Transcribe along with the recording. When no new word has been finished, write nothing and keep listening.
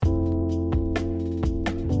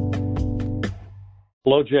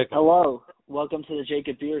Hello, Jacob. Hello. Welcome to the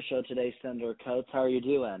Jacob Beer Show today, Senator Coates. How are you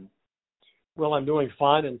doing? Well, I'm doing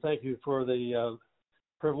fine, and thank you for the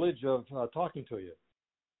privilege of talking to you.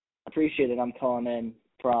 Appreciate it. I'm calling in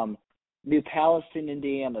from New Palestine,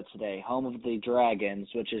 Indiana today, home of the Dragons,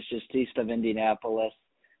 which is just east of Indianapolis,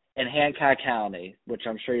 in Hancock County, which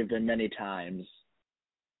I'm sure you've been many times.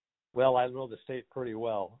 Well, I know the state pretty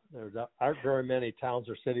well. There aren't very many towns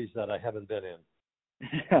or cities that I haven't been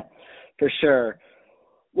in. For sure.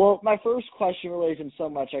 Well, my first question really isn't so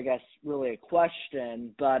much, I guess, really a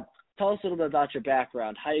question, but tell us a little bit about your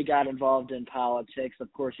background, how you got involved in politics.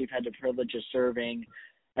 Of course, you've had the privilege of serving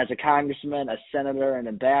as a congressman, a senator, an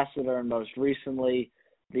ambassador, and most recently,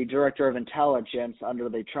 the director of intelligence under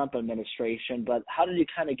the Trump administration. But how did you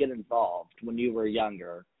kind of get involved when you were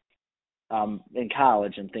younger, in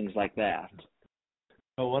college and things like that?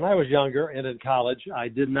 Well, when I was younger and in college, I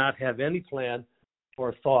did not have any plan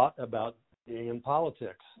or thought about being in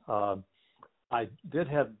politics. I did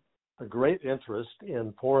have a great interest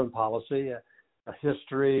in foreign policy, a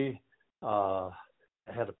history. I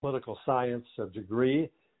had a political science degree,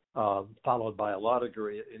 followed by a law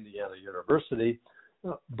degree at Indiana University.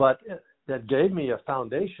 But that gave me a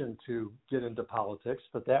foundation to get into politics,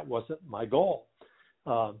 but that wasn't my goal.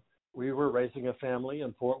 We were raising a family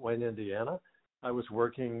in Fort Wayne, Indiana. I was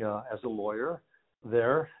working as a lawyer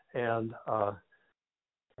there and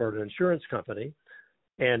for an insurance company.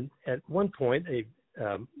 And at one point, the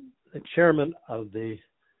chairman of the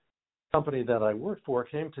company that I worked for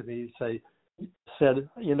came to me and said,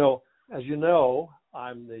 as you know,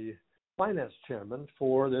 I'm the finance chairman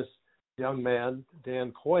for this young man,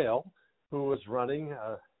 Dan Quayle, who was running.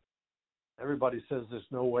 Everybody says there's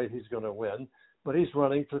no way he's going to win, but he's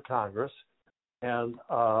running for Congress. And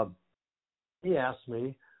he asked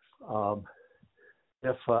me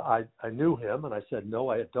if I knew him, and I said, no,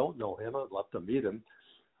 I don't know him. I'd love to meet him.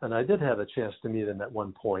 And I did have a chance to meet him at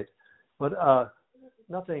one point, but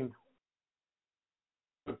nothing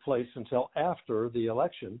took place until after the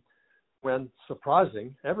election when,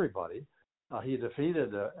 surprising everybody, he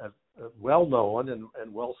defeated a well-known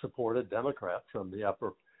and well-supported Democrat from the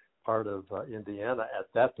upper part of Indiana at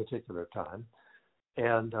that particular time.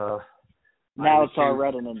 And now it's all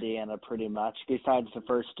red in Indiana, pretty much, besides the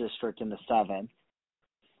 1st district and the 7th.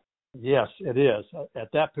 Yes, it is.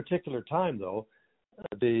 At that particular time, though,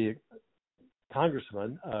 the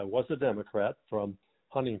congressman was a Democrat from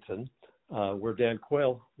Huntington, where Dan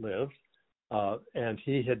Quayle lived, and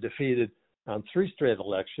he had defeated on 3 straight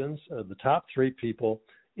elections the top 3 people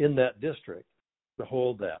in that district to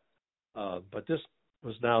hold that. But this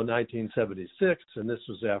was now 1976, and this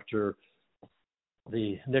was after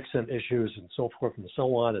the Nixon issues and so forth and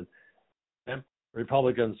so on, and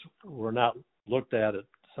Republicans were not looked at as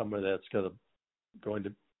somebody that's going to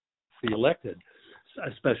be elected,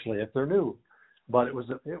 especially if they're new. But it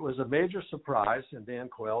was a major surprise, and Dan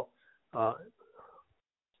Quayle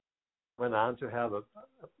went on to have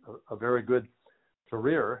a very good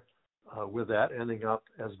career with that, ending up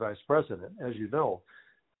as vice president, as you know.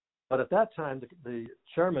 But at that time, the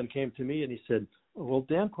chairman came to me and he said, well,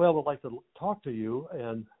 Dan Quayle would like to talk to you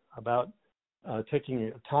and about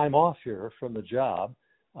taking time off here from the job.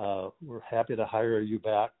 We're happy to hire you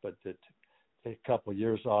back, but to take a couple of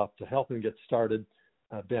years off to help him get started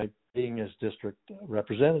being his district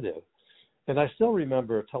representative. And I still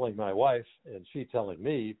remember telling my wife, and she telling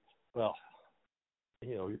me, well,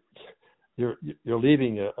 you're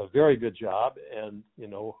leaving a very good job, and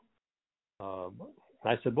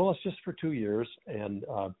I said, well, it's just for 2 years, and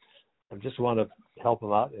I just want to help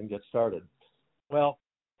him out and get started. Well,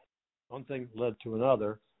 one thing led to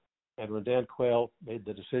another, and when Dan Quayle made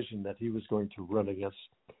the decision that he was going to run against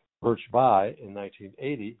Birch Bayh in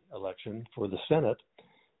 1980 election for the Senate,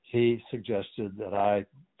 he suggested that I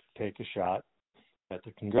take a shot at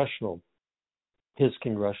his congressional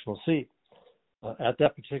seat. At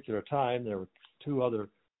that particular time, there were 2 other,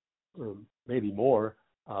 or maybe more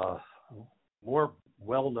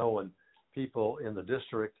well-known people in the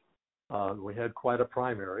district. We had quite a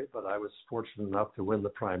primary, but I was fortunate enough to win the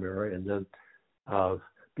primary and then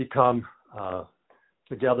become,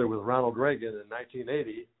 together with Ronald Reagan in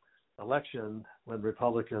 1980 election, when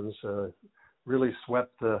Republicans really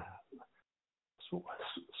swept the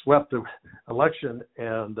election,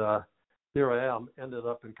 and here I am, ended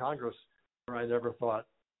up in Congress, where I never thought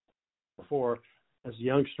before as a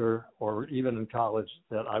youngster or even in college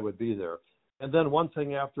that I would be there. And then one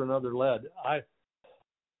thing after another led.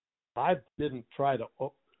 I didn't try to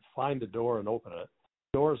find a door and open it.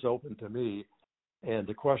 Doors opened to me, and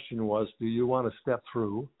the question was, do you want to step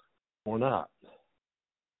through or not?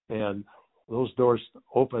 And those doors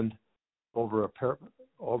opened over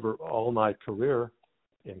over all my career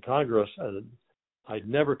in Congress, I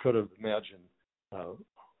never could have imagined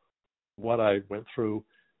what I went through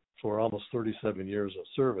for almost 37 years of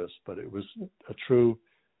service, but it was a true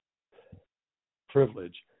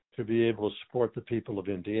privilege to be able to support the people of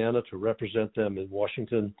Indiana, to represent them in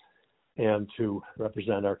Washington, and to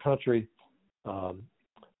represent our country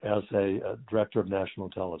as a director of national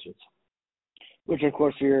intelligence. Which, of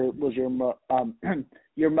course, was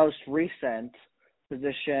your most recent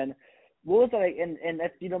position. What was like? And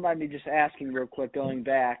if you don't mind me just asking real quick, going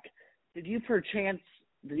back, did you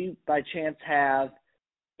by chance have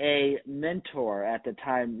a mentor at the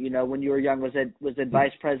time? You know, when you were young, was it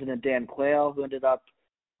Vice President Dan Quayle who ended up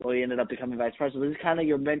becoming vice president? Was he kind of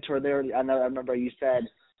your mentor there? I remember you said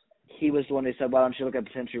he was the one who said, "Why don't you look at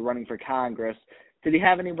potentially running for Congress?" Did he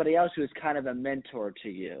have anybody else who was kind of a mentor to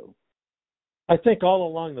you? I think all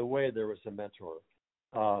along the way there was a mentor.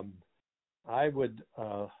 I would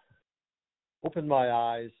open my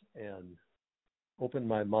eyes and open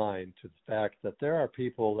my mind to the fact that there are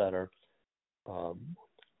people that are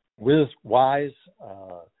wise,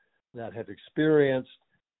 that have experienced,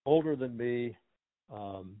 older than me.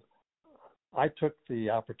 I took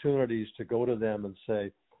the opportunities to go to them and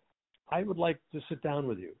say, I would like to sit down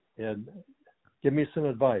with you and give me some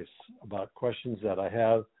advice about questions that I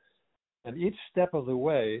have. And each step of the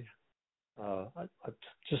way, I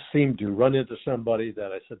just seemed to run into somebody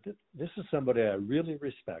that I said, this is somebody I really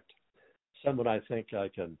respect, someone I think I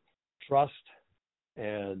can trust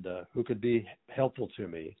and who could be helpful to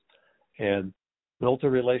me, and built a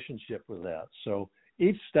relationship with that. So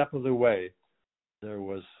each step of the way, there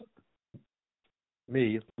was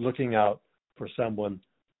me looking out for someone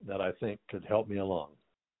that I think could help me along.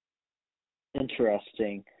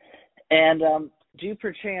 Interesting. And do you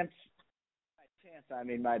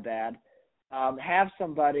have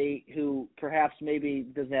somebody who perhaps maybe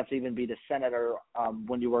doesn't have to even be the senator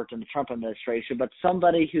when you worked in the Trump administration, but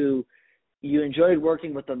somebody who you enjoyed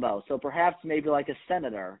working with the most? So perhaps maybe like a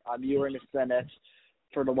senator. You were in the Senate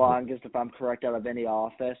for the longest, if I'm correct, out of any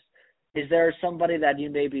office. Is there somebody that you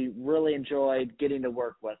maybe really enjoyed getting to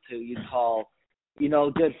work with who you'd call,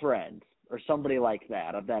 good friends, or somebody like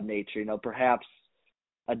that, of that nature, perhaps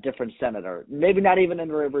a different senator, maybe not even in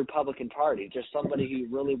the Republican Party, just somebody who you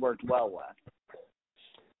really worked well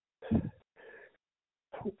with?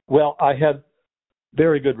 Well, I had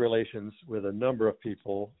very good relations with a number of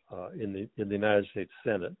people in the United States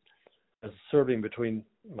Senate, serving between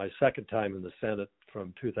my second time in the Senate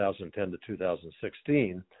from 2010 to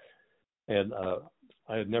 2016. And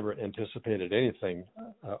I had never anticipated anything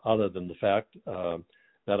other than the fact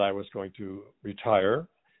that I was going to retire.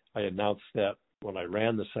 I announced that when I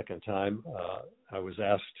ran the second time. I was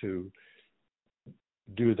asked to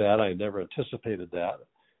do that. I never anticipated that.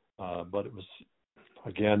 But it was,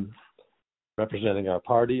 again, representing our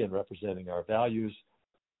party and representing our values.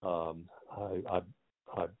 I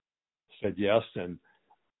said yes, and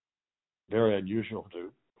very unusual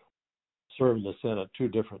to serve in the Senate 2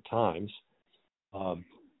 different times.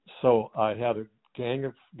 So I had a gang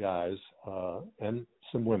of guys and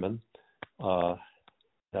some women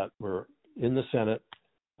that were in the Senate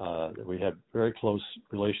that we had very close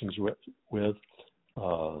relations with.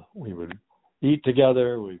 We would eat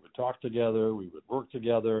together, we would talk together, we would work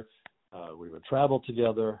together, we would travel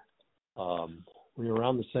together. We were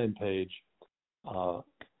on the same page,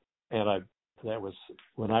 and that was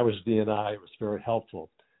when I was DNI. It was very helpful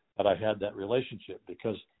that I had that relationship,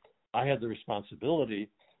 because I had the responsibility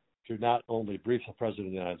to not only brief the President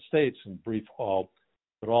of the United States and put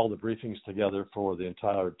all the briefings together for the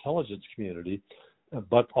entire intelligence community,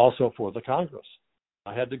 but also for the Congress.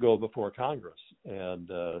 I had to go before Congress, and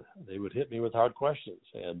they would hit me with hard questions,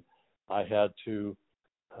 and I had to,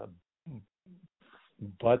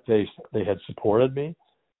 but they had supported me,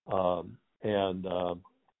 and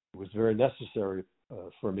it was very necessary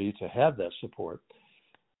for me to have that support.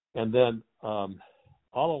 And then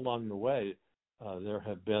all along the way, there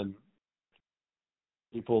have been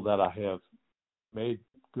people that I have made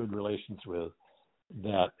good relations with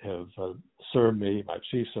that have served me, my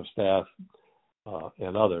chiefs of staff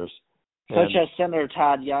and others. Such as Senator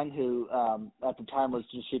Todd Young, who at the time was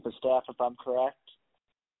the chief of staff, if I'm correct?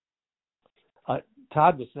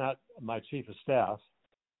 Todd was not my chief of staff,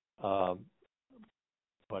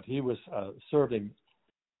 but he was serving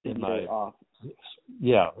in my office.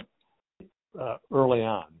 Yeah, early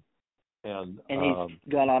on. And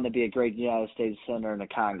he's gone on to be a great United States Senator and a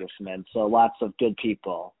congressman, so lots of good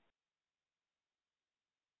people.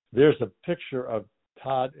 There's a picture of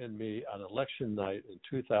Todd and me on election night in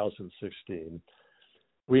 2016.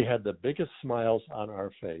 We had the biggest smiles on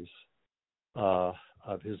our face.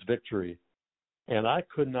 of his victory. And I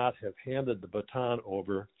could not have handed the baton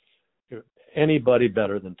over to anybody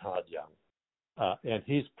better than Todd Young. And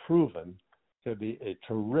he's proven to be a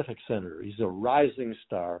terrific senator. He's a rising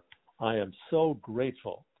star. I am so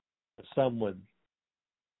grateful that someone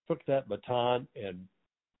took that baton and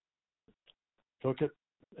took it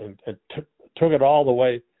took it all the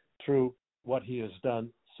way through what he has done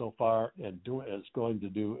so far and is going to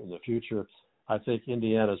do in the future. I think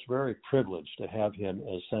Indiana is very privileged to have him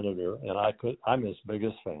as senator, and I'm his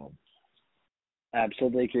biggest fan.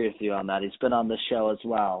 Absolutely agree with you on that. He's been on the show as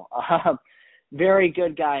well. Very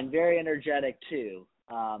good guy and very energetic too.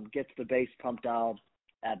 Gets the base pumped out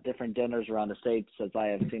at different dinners around the states, as I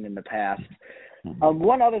have seen in the past.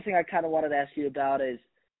 One other thing I kind of wanted to ask you about is,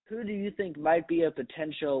 who do you think might be a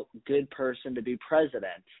potential good person to be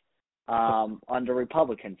president on the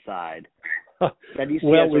Republican side that you see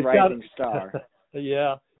as a rising star?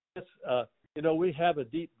 Yeah. It's, we have a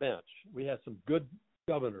deep bench. We have some good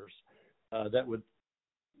governors that would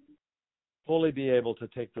fully be able to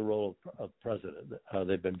take the role of president.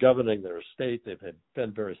 They've been governing their state. They've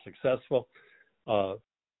been very successful.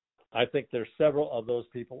 I think there's several of those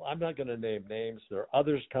people. I'm not going to name names. There are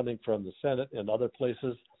others coming from the Senate and other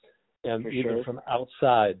places, and even from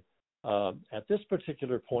outside. At this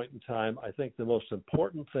particular point in time, I think the most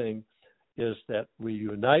important thing is that we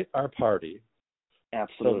unite our party.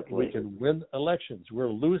 Absolutely. So that we can win elections. We're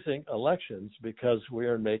losing elections because we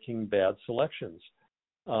are making bad selections.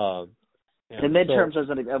 The midterms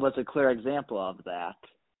was a clear example of that.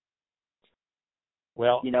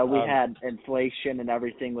 Well, we had inflation and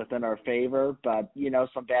everything within our favor, but,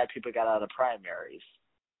 some bad people got out of primaries.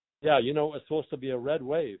 Yeah, it's supposed to be a red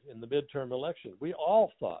wave in the midterm election. We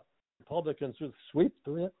all thought Republicans would sweep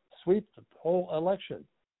the whole election.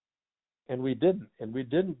 And we didn't. And we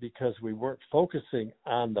didn't because we weren't focusing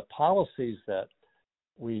on the policies that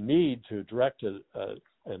we need to direct and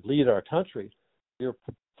lead our country. We were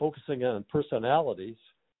focusing on personalities,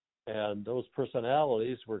 and those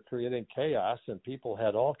personalities were creating chaos, and people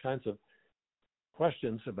had all kinds of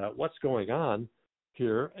questions about what's going on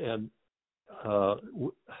here. And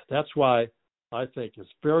that's why I think it's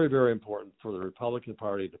very, very important for the Republican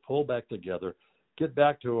Party to pull back together, get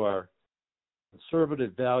back to our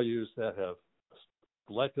conservative values that have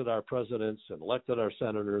elected our presidents and elected our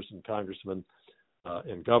senators and congressmen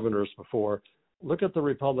and governors before. Look at the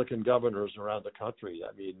Republican governors around the country.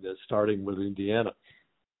 I mean, starting with Indiana.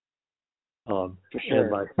 For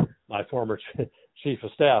sure. And my former chief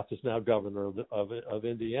of staff is now governor of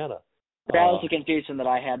Indiana. That was the confusion that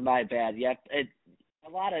I had. My bad. Yep. A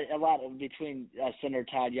lot of between Senator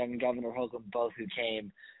Todd Young and Governor Hochul, both who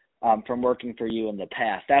came from working for you in the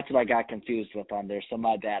past. That's what I got confused with on there. So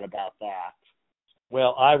my bad about that.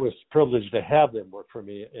 Well, I was privileged to have them work for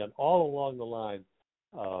me, and all along the line,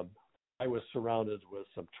 I was surrounded with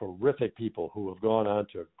some terrific people who have gone on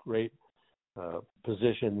to great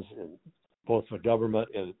positions in both the government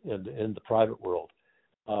and in the private world.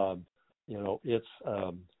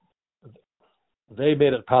 They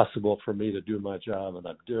made it possible for me to do my job, and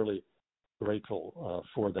I'm dearly grateful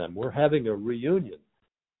for them. We're having a reunion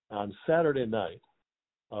on Saturday night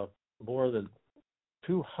of more than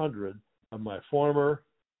 200 of my former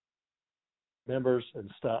members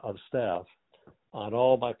and of staff on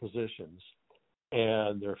all my positions,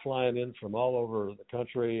 and they're flying in from all over the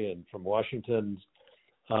country and from Washington,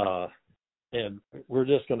 and we're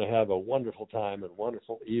just going to have a wonderful time and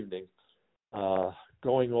wonderful evening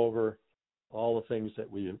going over all the things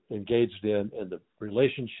that we engaged in and the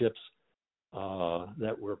relationships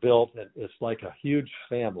that were built. And it's like a huge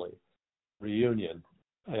family reunion,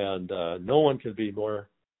 and no one could be more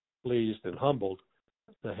pleased and humbled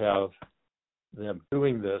to have them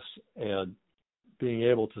doing this and being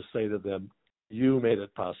able to say to them, you made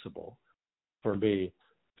it possible for me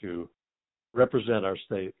to represent our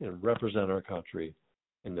state and represent our country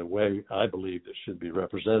in the way I believe it should be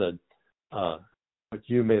represented, but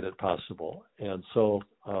you made it possible. And so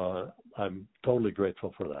I'm totally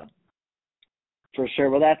grateful for that. For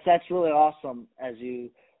sure. Well, that's really awesome as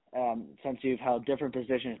you, since you've held different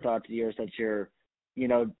positions throughout the years, that you're,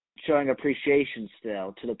 showing appreciation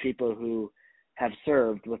still to the people who have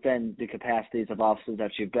served within the capacities of offices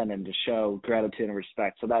that you've been in, to show gratitude and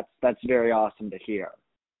respect. So that's very awesome to hear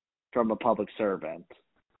from a public servant.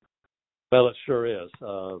 Well, it sure is.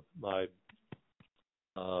 My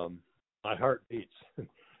heart beats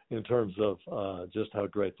in terms of just how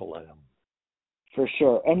grateful I am. For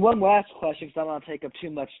sure. And one last question, because I don't want to take up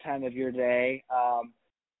too much time of your day.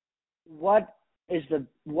 What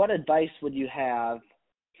advice would you have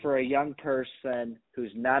for a young person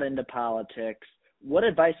who's not into politics what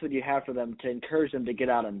advice would you have for them to encourage them to get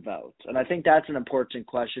out and vote? And I think that's an important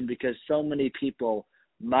question because so many people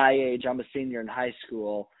my age, I'm a senior in high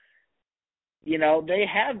school, you know, they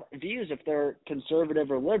have views if they're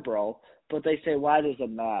conservative or liberal, but they say, why does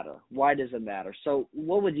it matter? Why does it matter? So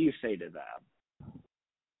what would you say to them?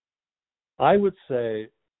 I would say,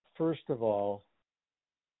 first of all,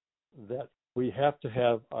 that we have to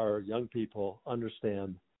have our young people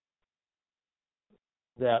understand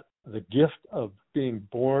that the gift of being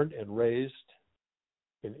born and raised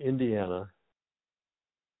in Indiana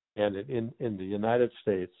and in the United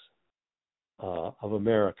States of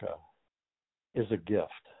America is a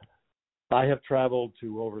gift. I have traveled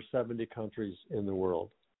to over 70 countries in the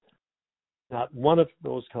world. Not one of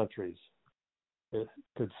those countries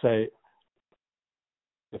could say,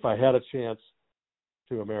 if I had a chance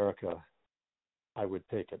to America, I would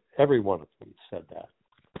take it. Every one of them said that.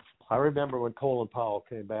 I remember when Colin Powell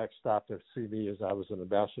came back, stopped to see me as I was an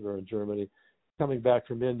ambassador in Germany, coming back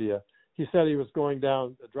from India. He said he was driving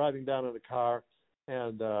down in a car,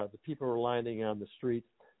 and the people were lining on the street,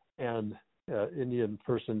 and Indian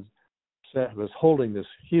person was holding this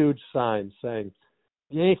huge sign saying,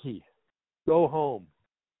 "Yankee, go home,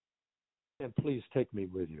 and please take me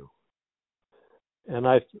with you." And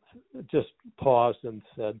I just paused and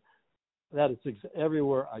said, that is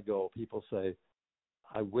everywhere I go, people say,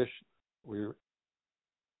 I wish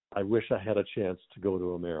I had a chance to go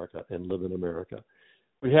to America and live in America.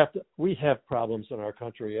 We have problems in our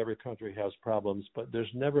country. Every country has problems, but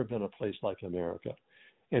there's never been a place like America.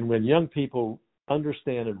 And when young people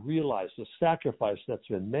understand and realize the sacrifice that's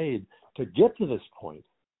been made to get to this point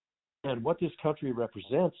and what this country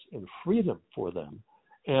represents in freedom for them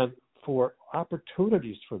and for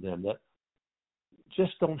opportunities for them that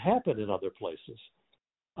just don't happen in other places.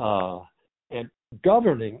 And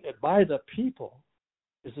governing it by the people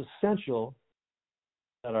is essential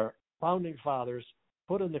that our founding fathers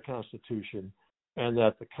put in the Constitution and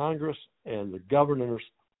that the Congress and the governors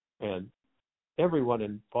and everyone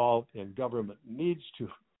involved in government needs to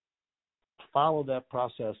follow that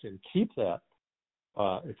process and keep that.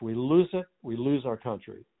 If we lose it, we lose our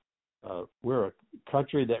country. We're a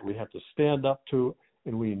country that we have to stand up to,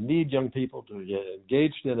 and we need young people to get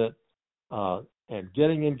engaged in it. And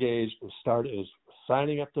getting engaged is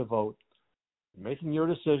signing up to vote, making your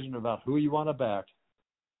decision about who you want to back,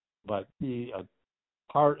 but be a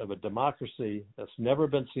part of a democracy that's never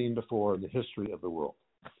been seen before in the history of the world.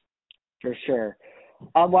 For sure.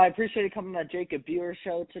 Well, I appreciate you coming on the Jacob Buer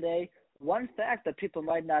Show today. One fact that people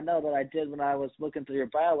might not know that I did when I was looking through your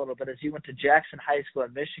bio a little bit is you went to Jackson High School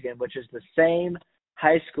in Michigan, which is the same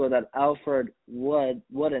high school that Alfred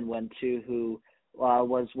Wooden went to, who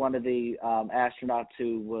was one of the astronauts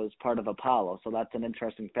who was part of Apollo. So that's an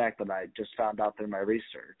interesting fact that I just found out through my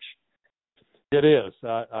research. It is.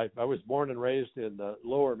 I was born and raised in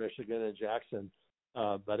lower Michigan in Jackson,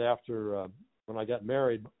 but after when I got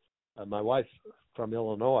married, my wife from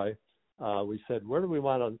Illinois, we said, where do we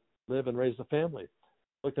want to live and raise a family?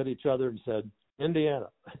 Looked at each other and said, Indiana.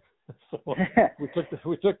 So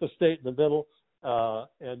we took the state in the middle,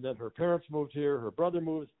 and then her parents moved here. Her brother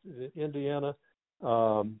moved to Indiana.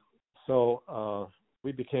 So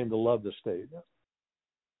we became to love the state.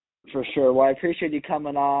 For sure. Well, I appreciate you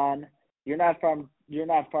coming on. You're not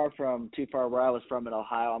far from too far where I was from in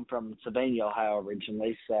Ohio. I'm from Sylvania, Ohio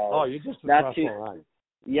originally. So you're just across the line.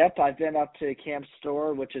 Yep, I've been up to Camp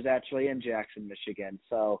Store, which is actually in Jackson, Michigan.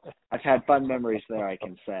 So I've had fun memories there, I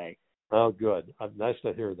can say. Oh, good. Nice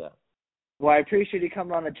to hear that. Well, I appreciate you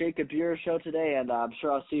coming on the Jacob Buer Show today, and I'm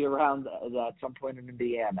sure I'll see you around at some point in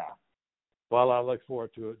Indiana. Well, I look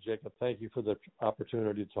forward to it, Jacob. Thank you for the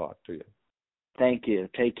opportunity to talk to you. Thank you.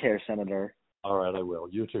 Take care, Senator. All right, I will.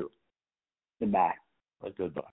 You too. Goodbye. Goodbye.